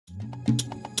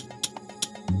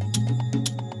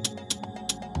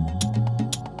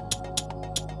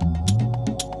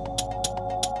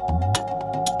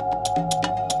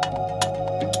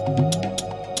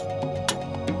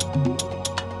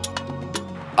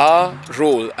our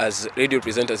role as radio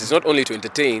presenters is not only to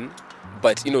entertain,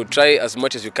 but try as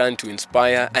much as you can to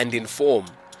inspire and inform.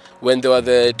 When there were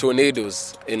the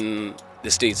tornadoes in the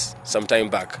States some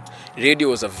time back, radio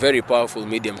was a very powerful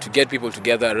medium to get people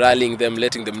together, rallying them,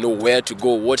 letting them know where to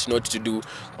go, what not to do.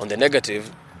 On the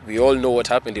negative, we all know what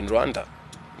happened in Rwanda.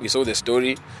 We saw the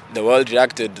story. The world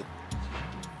reacted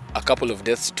a couple of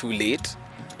deaths too late,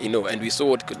 and we saw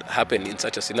what could happen in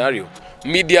such a scenario.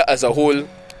 Media as a whole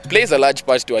plays a large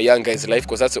part to a young guy's life,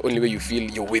 because that's the only way you feel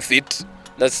you're with it.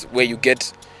 That's where you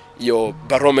get your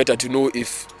barometer to know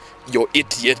if you're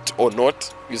it yet or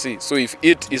not, you see. So if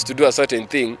it is to do a certain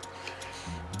thing,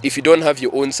 if you don't have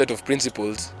your own set of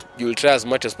principles, you'll try as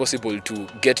much as possible to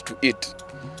get to it.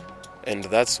 And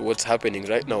that's what's happening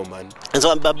right now, man. And so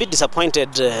I'm a bit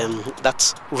disappointed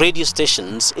that radio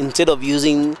stations, instead of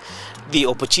using the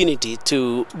opportunity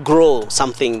to grow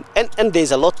something, and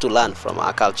there's a lot to learn from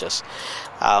our cultures.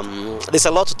 There's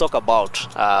a lot to talk about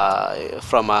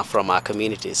from our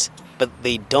communities, but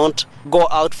they don't go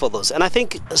out for those. And I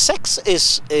think sex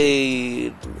is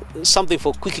something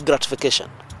for quick gratification.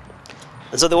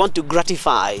 And so they want to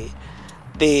gratify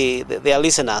their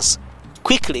listeners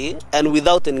quickly and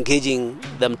without engaging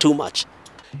them too much.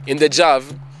 In the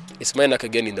Jav, it's Minak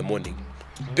again in the morning.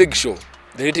 Big show.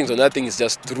 The ratings on that thing is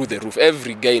just through the roof.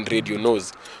 Every guy in radio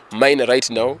knows mine right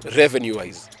now,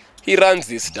 revenue-wise. He runs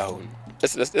this down.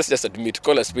 Let's just admit,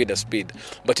 call a spade a spade.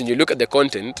 But when you look at the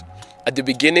content, at the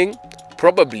beginning,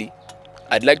 probably,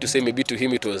 I'd like to say maybe to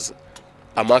him it was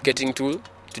a marketing tool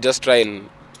to just try and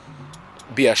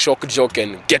be a shock jock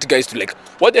and get guys to like,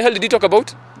 what the hell did he talk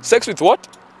about? Sex with what?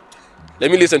 Let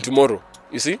me listen tomorrow,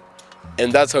 you see?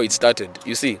 And that's how it started,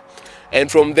 you see? And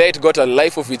from there it got a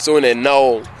life of its own, and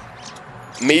now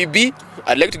maybe,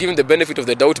 I'd like to give him the benefit of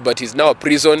the doubt, but he's now a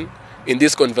prison in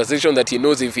this conversation that he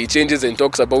knows if he changes and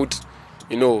talks about,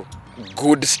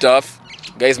 good stuff,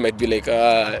 guys might be like,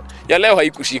 ya leo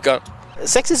haikushika.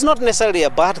 Sex is not necessarily a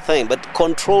bad thing, but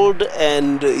controlled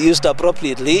and used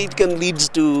appropriately, it can lead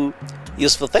to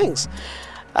useful things.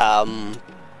 But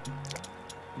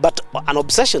an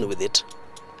obsession with it,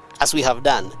 as we have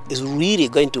done, is really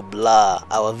going to blur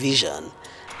our vision.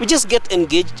 We just get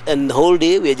engaged, and the whole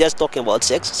day we are just talking about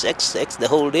sex the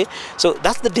whole day. So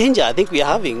that's the danger I think we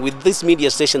are having with these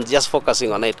media stations just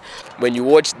focusing on it. When you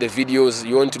watch the videos,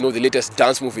 you want to know the latest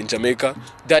dance move in Jamaica,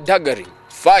 they're daggering.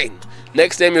 Fine.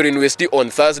 Next time you're in Westie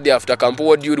on Thursday after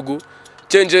Campo Wadurgu,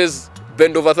 changes,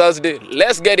 bend over Thursday,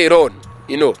 let's get it on.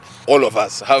 All of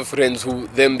us have friends who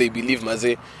they believe,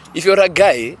 Maze, if you're a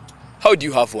guy, how do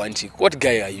you have one chick? What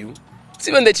guy are you?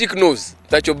 See, when the chick knows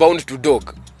that you're bound to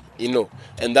dog,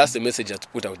 and that's the message that's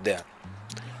put out there.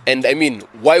 And I mean,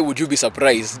 why would you be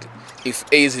surprised if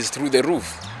AIDS is through the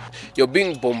roof? You're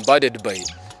being bombarded by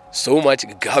so much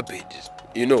garbage,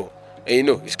 and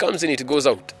it comes in, it goes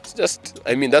out. It's just,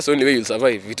 that's the only way you'll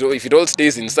survive. If it all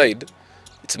stays inside,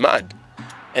 it's mad.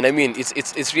 And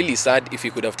it's really sad if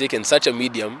you could have taken such a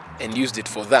medium and used it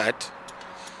for that,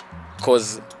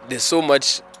 because there's so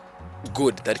much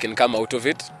good that can come out of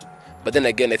it. But then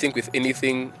again, I think with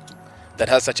anything that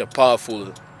has such a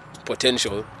powerful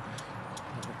potential,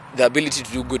 the ability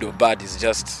to do good or bad is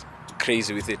just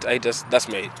crazy with it. That's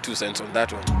my 2 cents on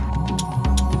that one.